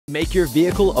Make your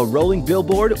vehicle a rolling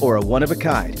billboard or a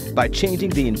one-of-a-kind by changing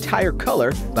the entire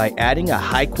color by adding a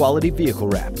high-quality vehicle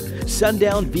wrap.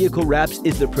 Sundown Vehicle Wraps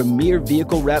is the premier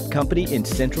vehicle wrap company in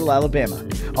Central Alabama.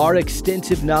 Our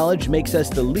extensive knowledge makes us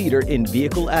the leader in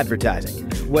vehicle advertising.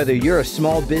 Whether you're a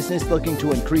small business looking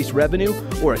to increase revenue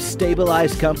or a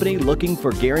stabilized company looking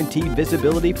for guaranteed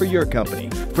visibility for your company,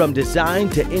 from design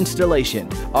to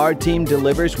installation, our team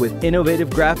delivers with innovative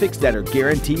graphics that are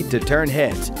guaranteed to turn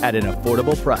heads at an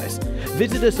affordable price.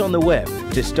 Visit us on the web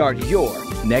to start your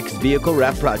next vehicle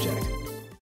wrap project.